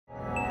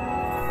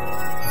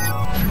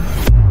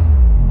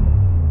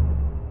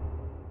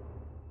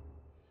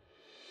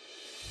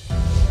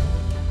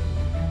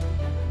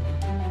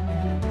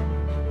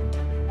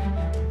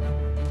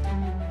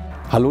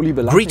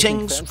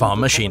Greetings,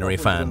 farm machinery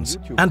fans,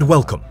 and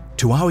welcome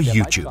to our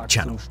YouTube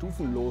channel.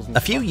 A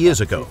few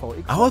years ago,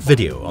 our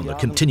video on the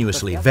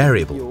continuously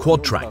variable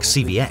Quadtrac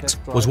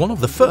CVX was one of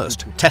the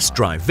first test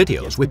drive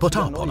videos we put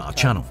up on our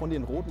channel.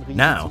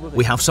 Now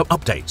we have some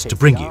updates to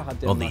bring you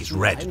on these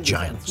red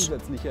giants.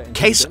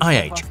 Case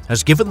IH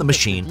has given the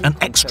machine an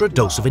extra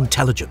dose of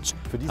intelligence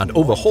and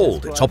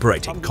overhauled its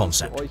operating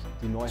concept.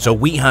 So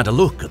we had a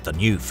look at the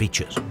new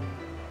features.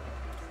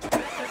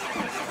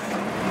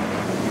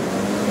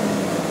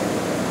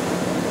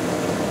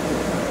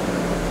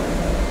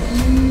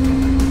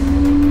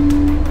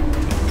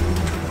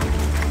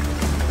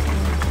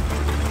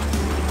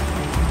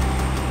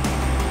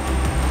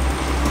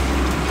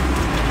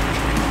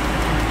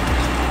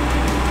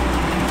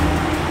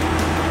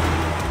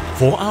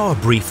 For our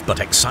brief but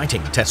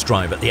exciting test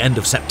drive at the end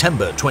of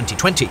September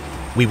 2020,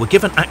 we were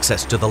given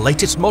access to the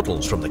latest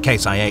models from the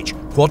Case IH,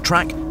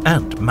 Quadtrac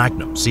and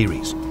Magnum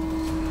series.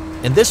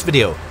 In this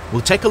video,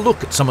 we'll take a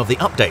look at some of the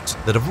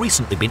updates that have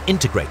recently been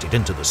integrated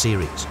into the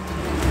series.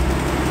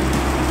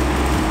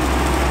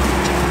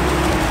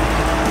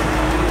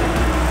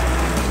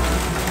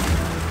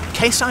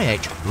 Case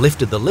IH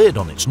lifted the lid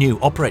on its new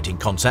operating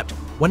concept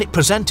when it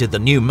presented the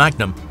new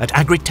Magnum at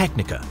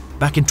Agritechnica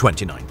back in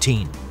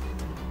 2019.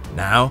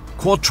 Now,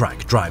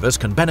 Quadtrac drivers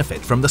can benefit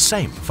from the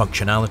same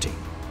functionality.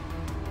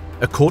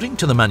 According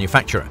to the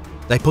manufacturer,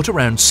 they put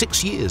around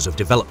 6 years of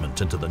development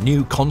into the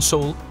new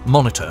console,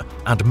 monitor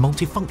and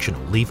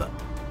multifunctional lever.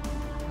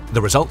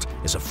 The result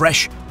is a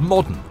fresh,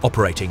 modern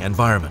operating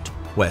environment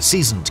where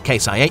seasoned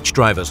Case IH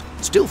drivers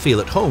still feel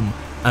at home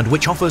and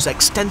which offers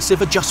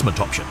extensive adjustment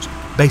options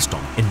based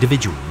on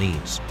individual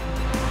needs.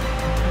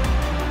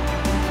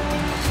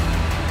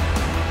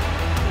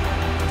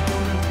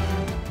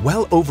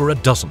 Well over a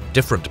dozen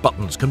different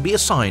buttons can be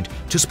assigned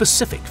to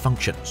specific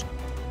functions.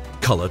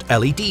 Coloured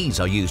LEDs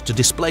are used to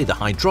display the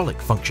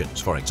hydraulic functions,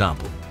 for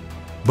example.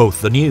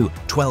 Both the new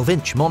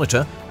 12-inch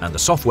monitor and the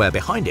software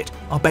behind it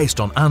are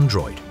based on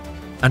Android,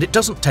 and it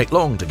doesn't take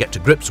long to get to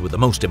grips with the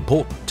most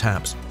important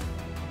tabs.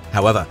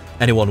 However,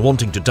 anyone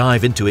wanting to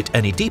dive into it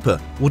any deeper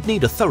would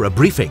need a thorough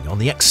briefing on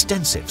the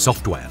extensive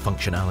software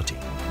functionality.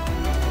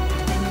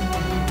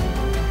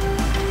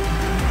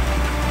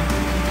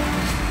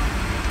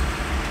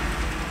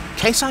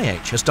 Case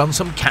IH has done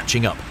some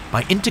catching up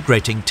by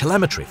integrating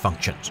telemetry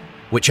functions,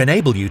 which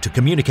enable you to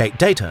communicate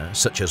data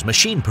such as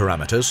machine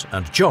parameters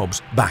and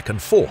jobs back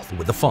and forth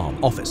with the farm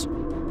office.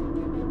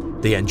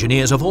 The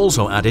engineers have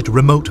also added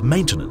remote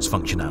maintenance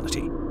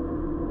functionality.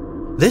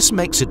 This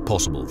makes it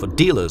possible for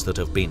dealers that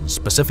have been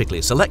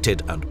specifically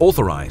selected and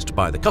authorized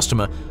by the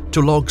customer to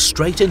log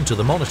straight into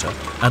the monitor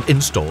and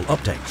install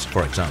updates,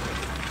 for example.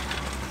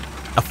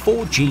 A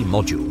 4G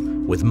module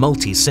with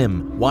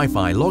multi-SIM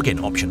Wi-Fi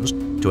login options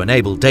to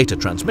enable data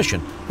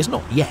transmission is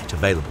not yet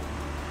available.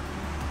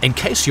 In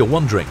case you're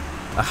wondering,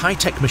 a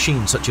high-tech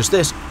machine such as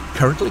this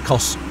currently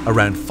costs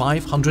around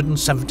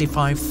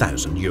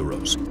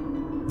 €575,000.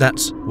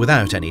 That's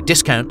without any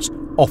discounts,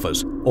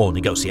 offers or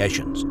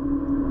negotiations.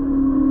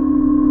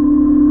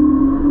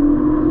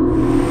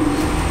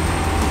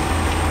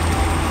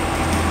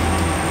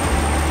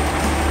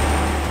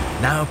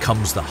 Now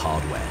comes the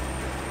hardware.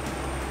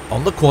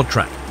 On the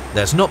Quadtrac,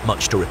 there's not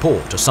much to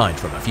report aside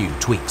from a few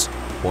tweaks.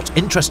 What's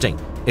interesting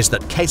is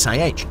that Case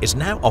IH is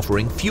now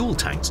offering fuel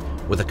tanks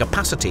with a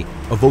capacity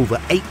of over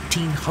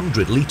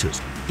 1,800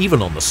 litres,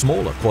 even on the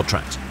smaller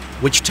Quadtracs,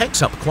 which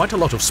takes up quite a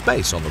lot of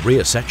space on the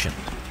rear section.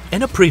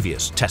 In a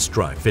previous test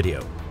drive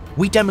video,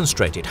 we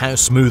demonstrated how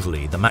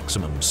smoothly the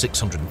maximum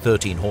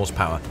 613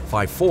 horsepower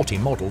 540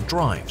 model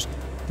drives,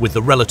 with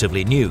the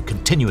relatively new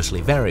continuously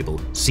variable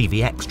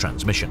CVX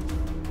transmission.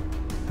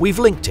 We've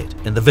linked it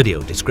in the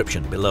video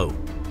description below.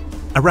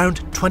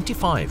 Around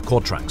 25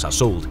 Quadtracs are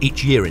sold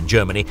each year in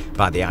Germany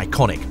by the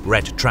iconic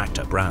red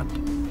tractor brand.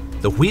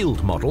 The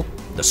wheeled model,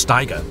 the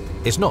Steiger,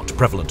 is not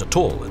prevalent at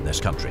all in this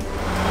country.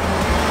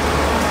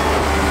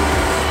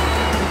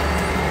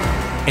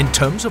 In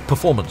terms of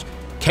performance,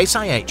 Case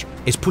IH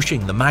is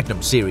pushing the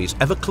Magnum series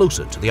ever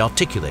closer to the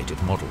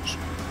articulated models,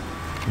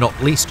 not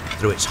least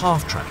through its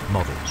half-track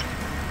models.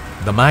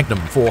 The Magnum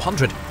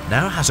 400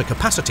 now has a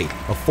capacity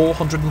of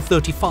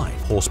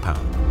 435 horsepower.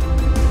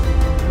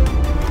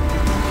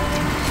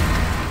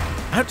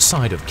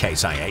 Outside of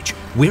Case IH,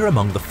 we're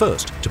among the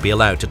first to be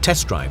allowed to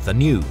test drive the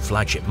new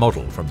flagship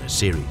model from this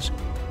series.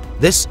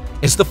 This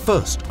is the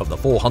first of the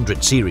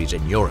 400 series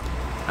in Europe,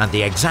 and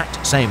the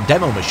exact same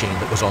demo machine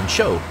that was on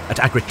show at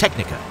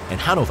Agritechnica in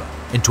Hanover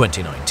in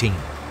 2019.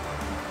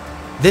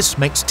 This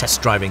makes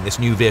test driving this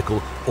new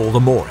vehicle all the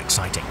more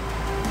exciting.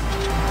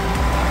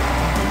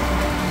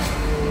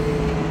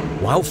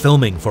 While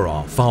filming for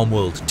our Farm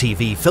World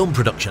TV film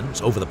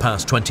productions over the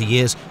past 20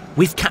 years,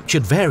 we've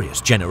captured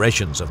various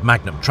generations of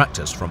Magnum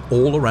tractors from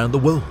all around the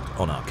world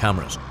on our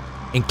cameras,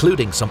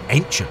 including some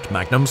ancient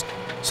Magnums,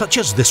 such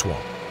as this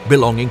one,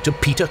 belonging to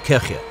Peter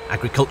Kirche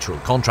Agricultural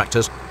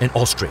Contractors in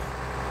Austria.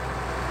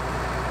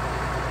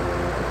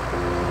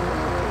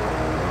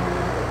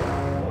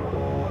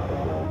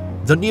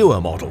 The newer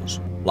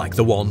models, like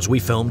the ones we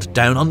filmed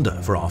down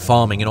under for our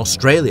Farming in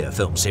Australia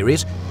film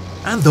series,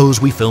 and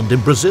those we filmed in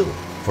Brazil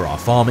for our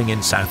Farming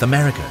in South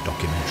America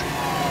documentary.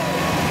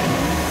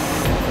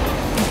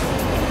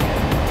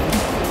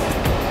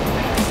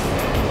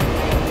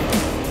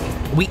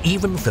 We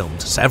even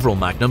filmed several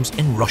Magnums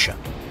in Russia,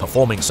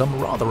 performing some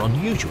rather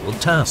unusual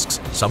tasks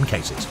in some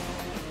cases.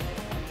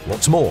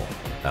 What's more,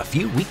 a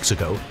few weeks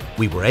ago,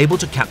 we were able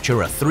to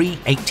capture a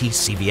 380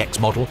 CVX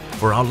model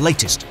for our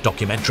latest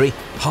documentary,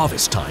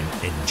 Harvest Time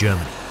in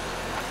Germany.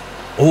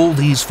 All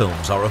these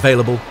films are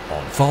available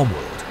on Farm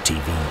World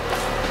TV.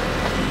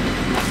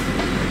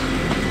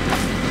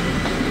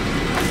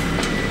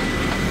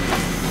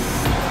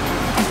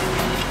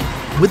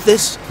 With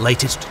this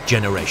latest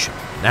generation,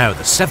 now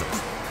the 7th,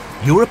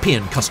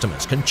 European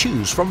customers can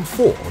choose from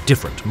 4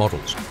 different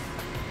models.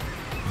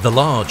 The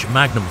large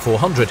Magnum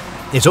 400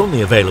 is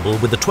only available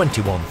with the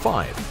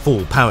 21.5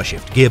 full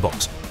powershift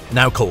gearbox,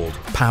 now called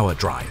Power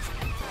Drive.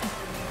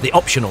 The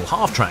optional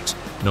half-tracks,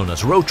 known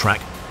as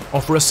Rowtrac,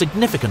 offer a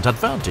significant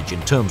advantage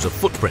in terms of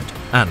footprint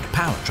and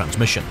power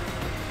transmission.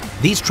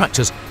 These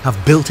tractors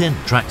have built-in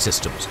track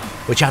systems,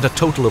 which add a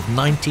total of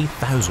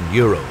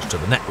 €90,000 to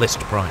the net list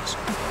price.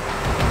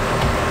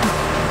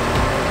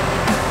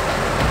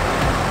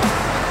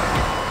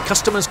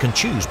 Customers can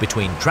choose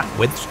between track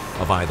widths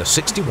of either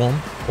 61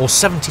 or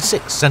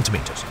 76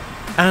 centimeters,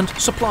 and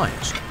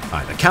suppliers,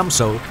 either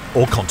Camso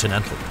or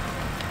Continental.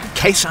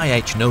 Case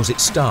IH knows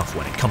its staff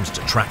when it comes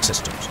to track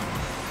systems.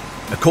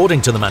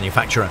 According to the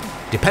manufacturer,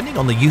 depending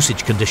on the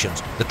usage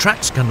conditions, the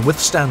tracks can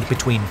withstand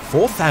between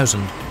 4,000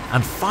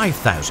 and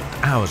 5,000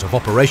 hours of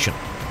operation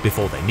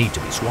before they need to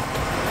be swapped.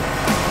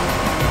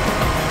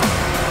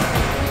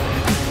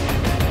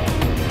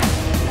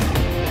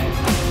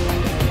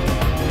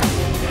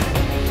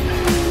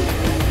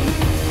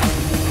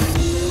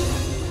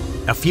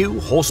 A few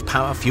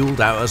horsepower-fueled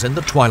hours in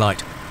the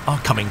twilight are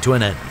coming to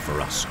an end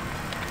for us.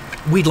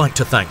 We'd like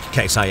to thank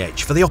Case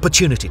IH for the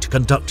opportunity to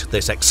conduct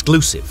this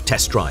exclusive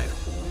test drive,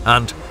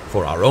 and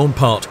for our own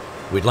part,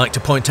 we'd like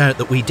to point out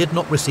that we did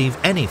not receive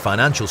any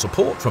financial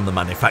support from the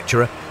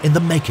manufacturer in the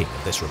making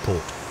of this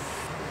report.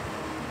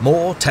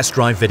 More test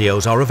drive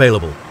videos are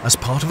available as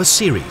part of a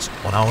series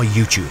on our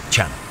YouTube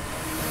channel.